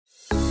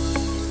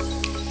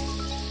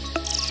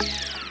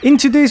In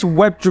today's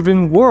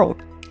web-driven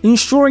world,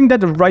 ensuring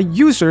that the right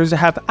users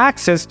have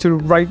access to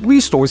the right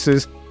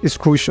resources is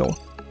crucial.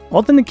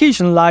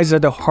 Authentication lies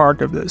at the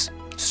heart of this,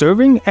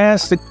 serving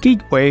as the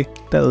gateway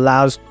that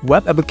allows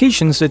web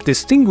applications to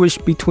distinguish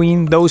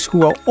between those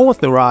who are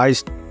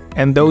authorized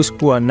and those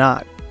who are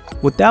not.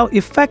 Without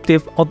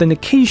effective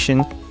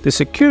authentication, the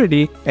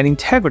security and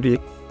integrity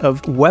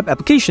of web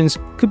applications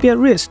could be at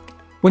risk.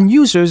 When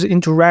users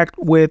interact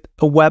with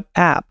a web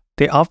app,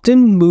 they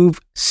often move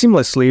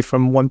seamlessly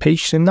from one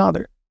page to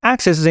another,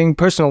 accessing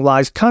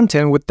personalized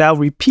content without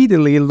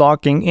repeatedly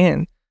logging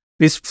in.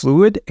 This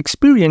fluid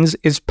experience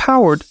is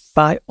powered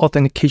by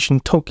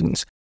authentication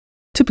tokens,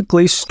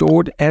 typically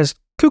stored as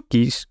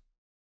cookies,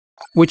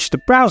 which the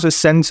browser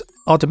sends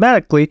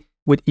automatically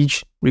with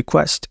each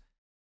request.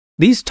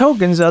 These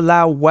tokens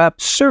allow web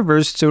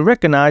servers to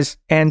recognize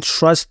and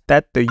trust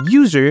that the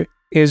user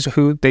is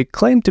who they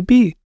claim to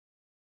be.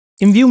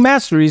 In Vue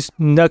Mastery's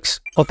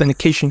Nuxt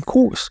Authentication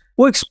course,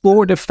 we'll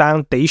explore the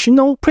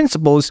foundational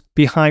principles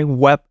behind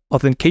web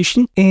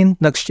authentication in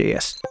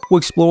Nuxt.js. We'll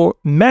explore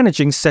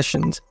managing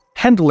sessions,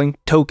 handling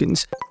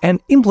tokens, and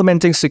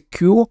implementing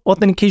secure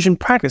authentication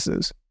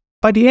practices.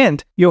 By the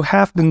end, you'll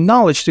have the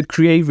knowledge to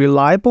create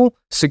reliable,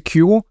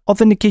 secure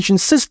authentication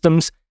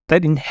systems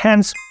that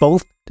enhance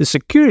both the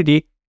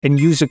security and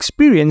user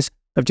experience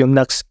of your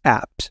Nuxt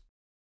apps.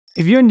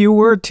 If you're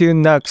newer to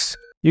Nuxt,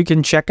 you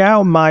can check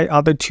out my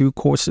other two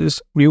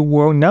courses, Real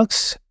World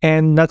Nuxt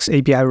and Nuxt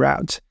API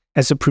Routes,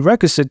 as a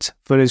prerequisite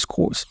for this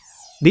course.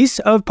 These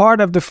are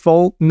part of the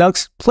full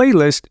Nuxt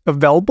playlist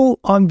available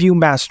on Vue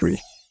Mastery.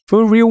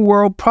 For a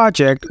real-world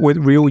project with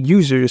real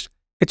users,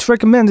 it's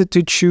recommended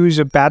to choose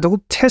a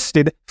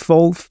battle-tested,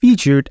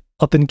 full-featured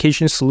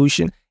authentication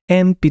solution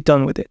and be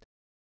done with it.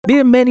 There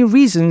are many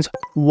reasons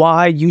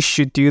why you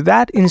should do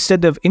that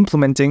instead of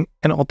implementing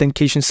an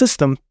authentication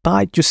system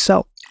by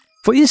yourself.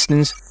 For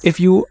instance, if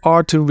you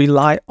are to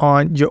rely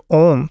on your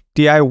own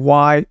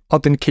DIY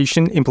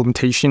authentication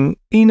implementation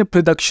in a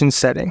production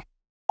setting,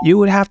 you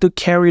would have to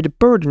carry the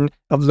burden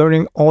of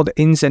learning all the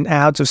ins and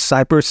outs of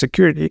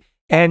cybersecurity,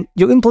 and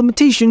your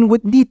implementation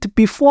would need to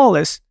be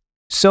flawless.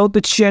 So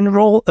the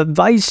general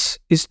advice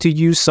is to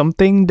use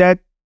something that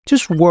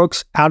just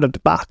works out of the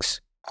box.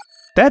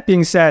 That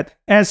being said,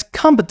 as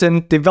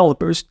competent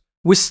developers,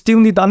 we still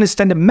need to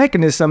understand the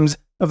mechanisms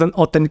of an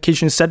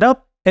authentication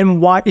setup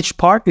and why each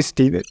part is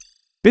needed.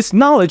 This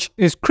knowledge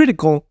is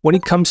critical when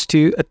it comes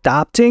to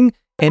adapting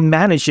and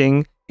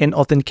managing an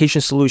authentication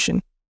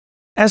solution.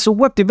 As a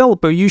web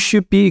developer, you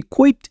should be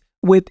equipped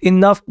with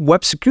enough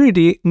web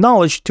security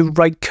knowledge to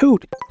write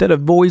code that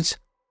avoids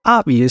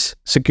obvious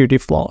security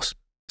flaws.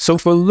 So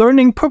for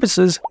learning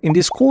purposes in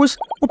this course,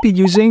 we'll be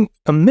using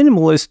a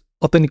minimalist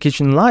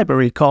authentication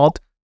library called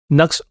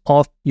Nuxt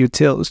Auth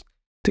Utils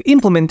to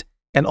implement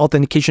an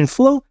authentication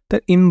flow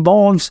that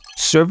involves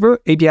server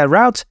API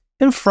routes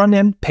and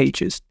front-end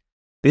pages.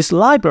 This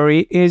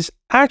library is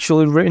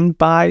actually written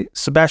by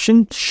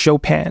Sebastian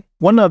Chopin,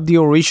 one of the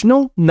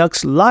original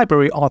Nuxt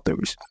library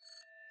authors.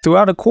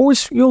 Throughout the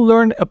course, you'll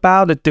learn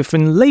about the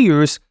different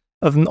layers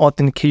of an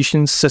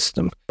authentication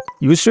system: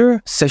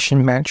 user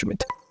session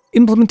management,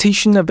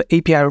 implementation of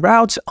API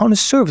routes on the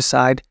server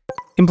side,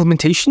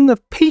 implementation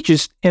of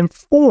pages and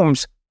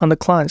forms on the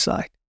client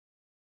side.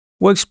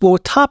 We'll explore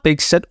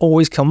topics that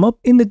always come up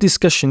in the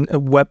discussion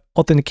of web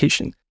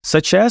authentication,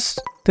 such as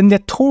the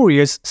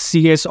notorious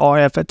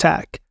CSRF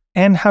attack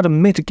and how to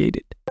mitigate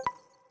it,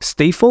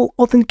 stateful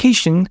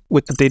authentication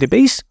with a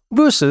database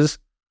versus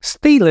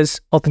stateless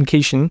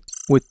authentication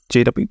with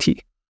JWT.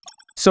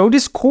 So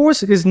this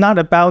course is not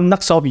about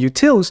Nuxt Auth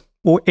Utils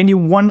or any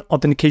one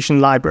authentication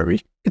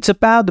library. It's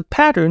about the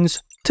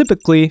patterns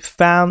typically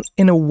found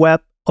in a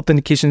web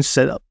authentication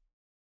setup.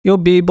 You'll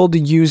be able to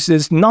use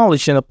this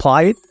knowledge and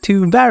apply it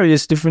to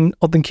various different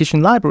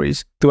authentication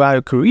libraries throughout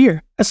your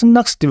career as a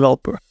Nuxt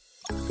developer.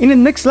 In the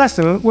next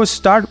lesson, we'll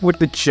start with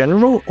the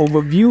general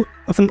overview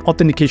of an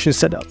authentication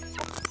setup.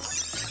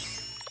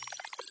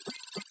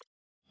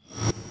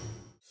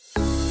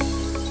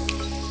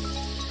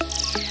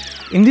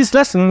 In this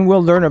lesson,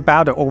 we'll learn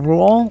about the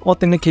overall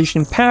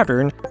authentication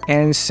pattern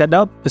and set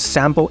up a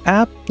sample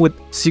app with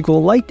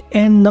SQLite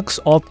and Nuxt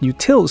Auth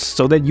Utils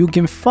so that you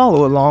can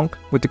follow along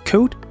with the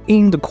code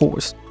in the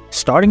course.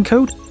 Starting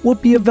code will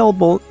be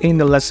available in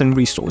the lesson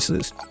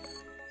resources.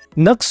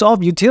 Nuxt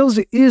Auth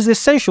Utils is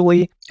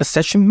essentially a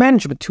session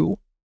management tool.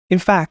 In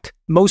fact,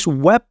 most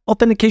web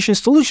authentication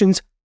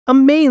solutions are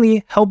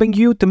mainly helping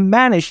you to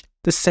manage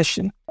the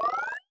session.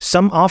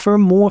 Some offer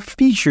more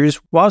features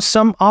while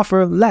some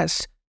offer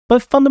less,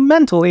 but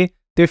fundamentally,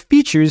 their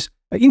features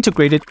are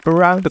integrated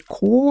around the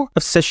core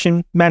of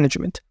session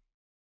management.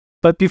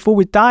 But before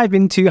we dive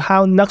into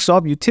how Nuxt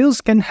Auth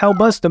Utils can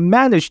help us to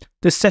manage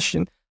the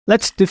session,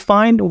 let's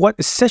define what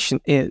a session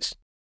is.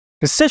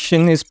 A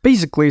session is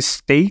basically a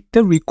state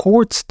that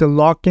records the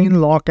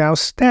login/logout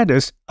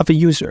status of a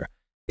user.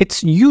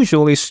 It's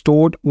usually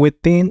stored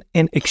within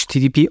an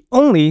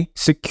HTTP-only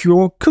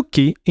secure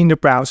cookie in the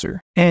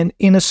browser and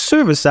in a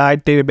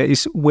server-side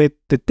database, with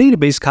the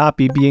database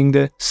copy being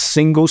the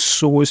single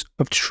source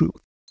of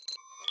truth.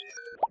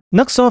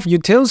 Nuxt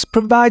Utils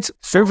provides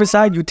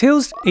server-side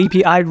utils,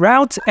 API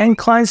routes, and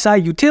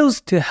client-side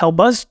utils to help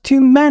us to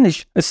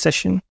manage a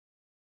session.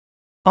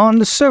 On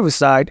the server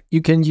side,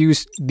 you can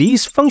use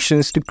these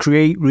functions to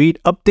create, read,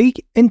 update,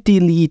 and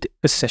delete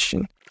a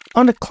session.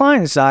 On the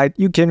client side,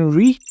 you can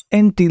read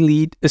and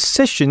delete a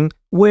session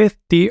with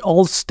the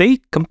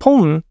all-state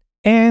component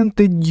and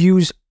the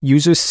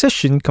user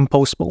session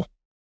composable.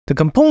 The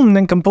component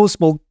and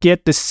composable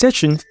get the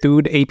session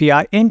through the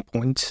API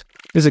endpoints.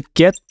 There's a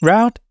get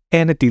route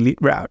and a delete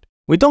route.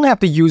 We don't have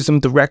to use them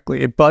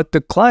directly, but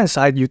the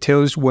client-side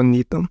utils will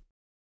need them.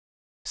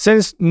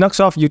 Since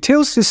Nuxt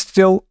Utils is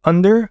still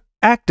under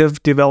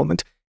active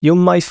development, you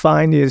might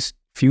find its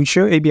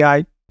future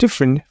API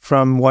different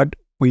from what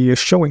we are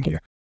showing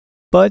here.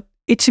 But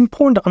it's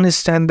important to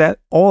understand that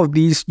all of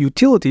these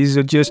utilities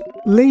are just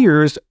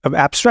layers of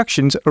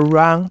abstractions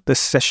around the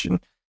session.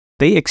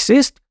 They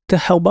exist to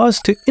help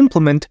us to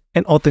implement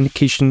an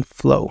authentication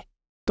flow.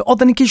 The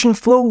authentication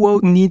flow will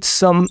need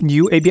some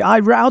new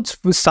API routes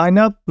for sign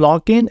up,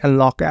 login, and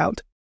logout.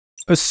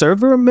 A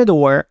server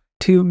middleware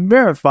to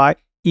verify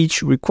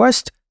each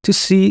request to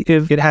see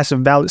if it has a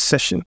valid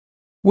session.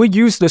 We'll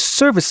use the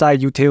server-side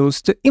utils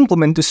to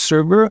implement the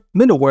server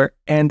middleware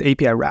and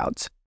API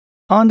routes.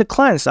 On the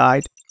client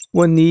side,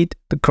 we'll need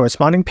the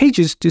corresponding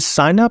pages to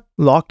sign up,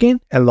 log in,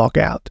 and log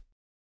out.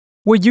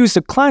 We'll use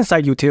the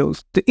client-side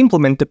utils to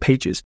implement the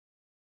pages.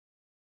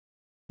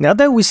 Now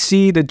that we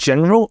see the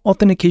general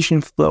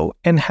authentication flow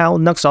and how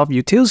Nuxt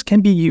Utils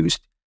can be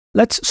used,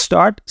 let's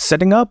start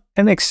setting up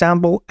an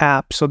example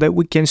app so that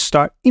we can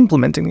start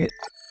implementing it.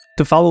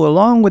 To follow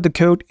along with the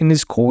code in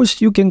this course,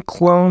 you can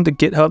clone the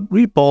GitHub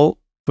repo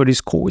for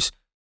this course,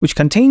 which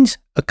contains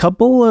a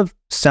couple of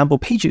sample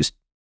pages,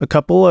 a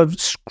couple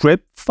of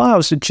script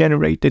files to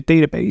generate the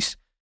database,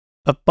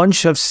 a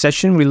bunch of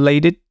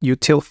session-related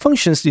util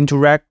functions to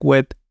interact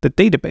with the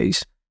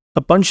database,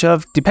 a bunch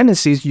of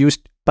dependencies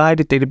used by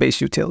the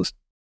database utils.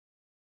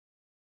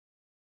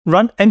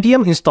 Run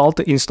npm install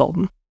to install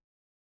them.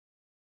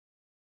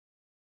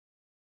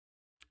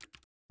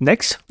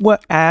 Next, we'll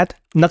add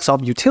Nuxt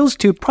Utils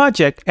to a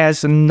project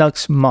as a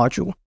Nuxt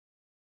module.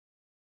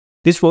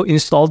 This will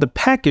install the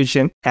package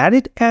and add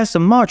it as a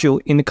module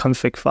in the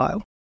config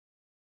file.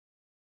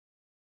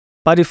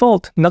 By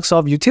default, Nuxt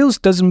Utils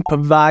doesn't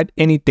provide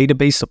any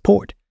database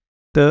support.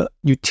 The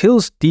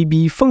utils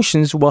DB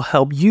functions will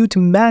help you to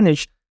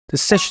manage the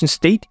session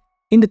state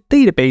in the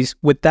database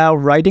without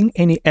writing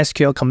any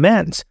SQL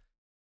commands.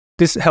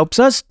 This helps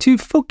us to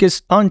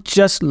focus on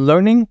just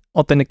learning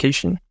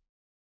authentication.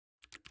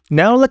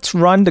 Now let's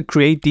run the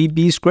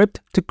createDB script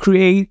to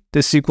create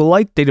the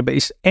SQLite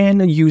database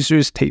and a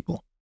users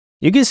table.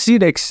 You can see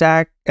the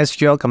exact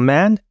SQL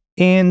command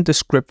in the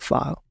script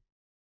file.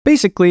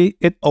 Basically,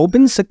 it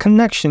opens a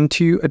connection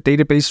to a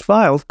database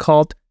file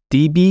called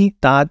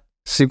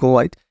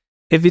db.SQLite.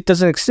 If it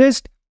doesn't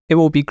exist, it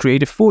will be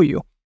created for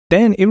you.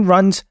 Then it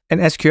runs an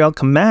SQL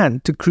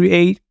command to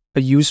create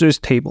a users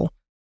table.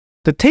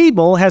 The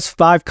table has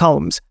 5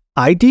 columns: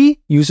 ID,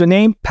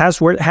 username,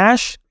 password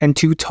hash, and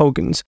 2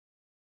 tokens.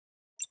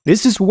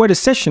 This is where the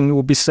session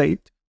will be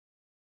saved.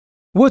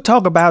 We'll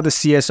talk about the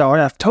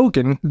CSRF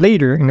token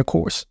later in the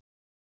course.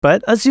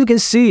 But as you can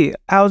see,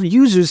 our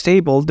users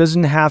table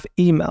doesn't have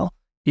email.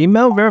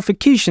 Email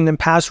verification and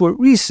password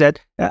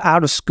reset are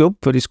out of scope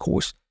for this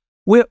course.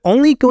 We're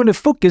only going to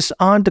focus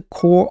on the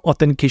core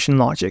authentication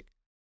logic.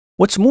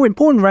 What's more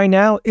important right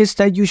now is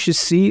that you should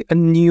see a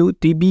new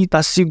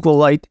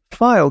db.SQLite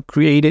file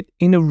created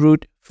in the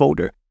root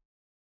folder.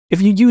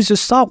 If you use a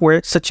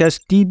software such as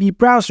DB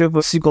Browser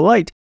for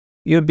SQLite,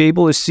 you'll be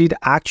able to see the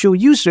actual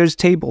users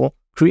table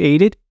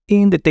created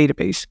in the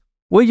database.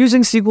 We're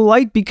using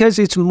SQLite because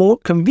it's more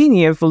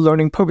convenient for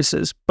learning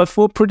purposes, but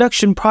for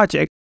production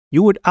project,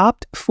 you would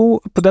opt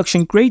for a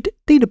production-grade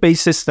database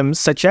system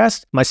such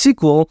as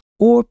MySQL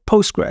or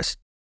Postgres.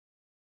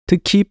 To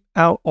keep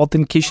our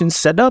authentication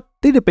setup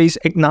database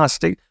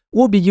agnostic,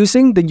 we'll be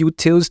using the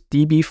utils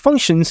DB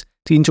functions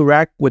to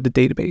interact with the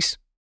database.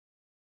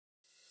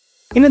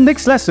 In the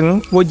next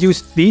lesson, we'll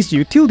use these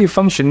utility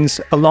functions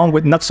along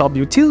with Nuxt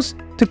Utils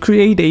to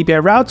create the API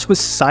routes with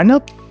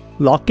signup,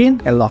 login,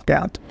 and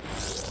logout.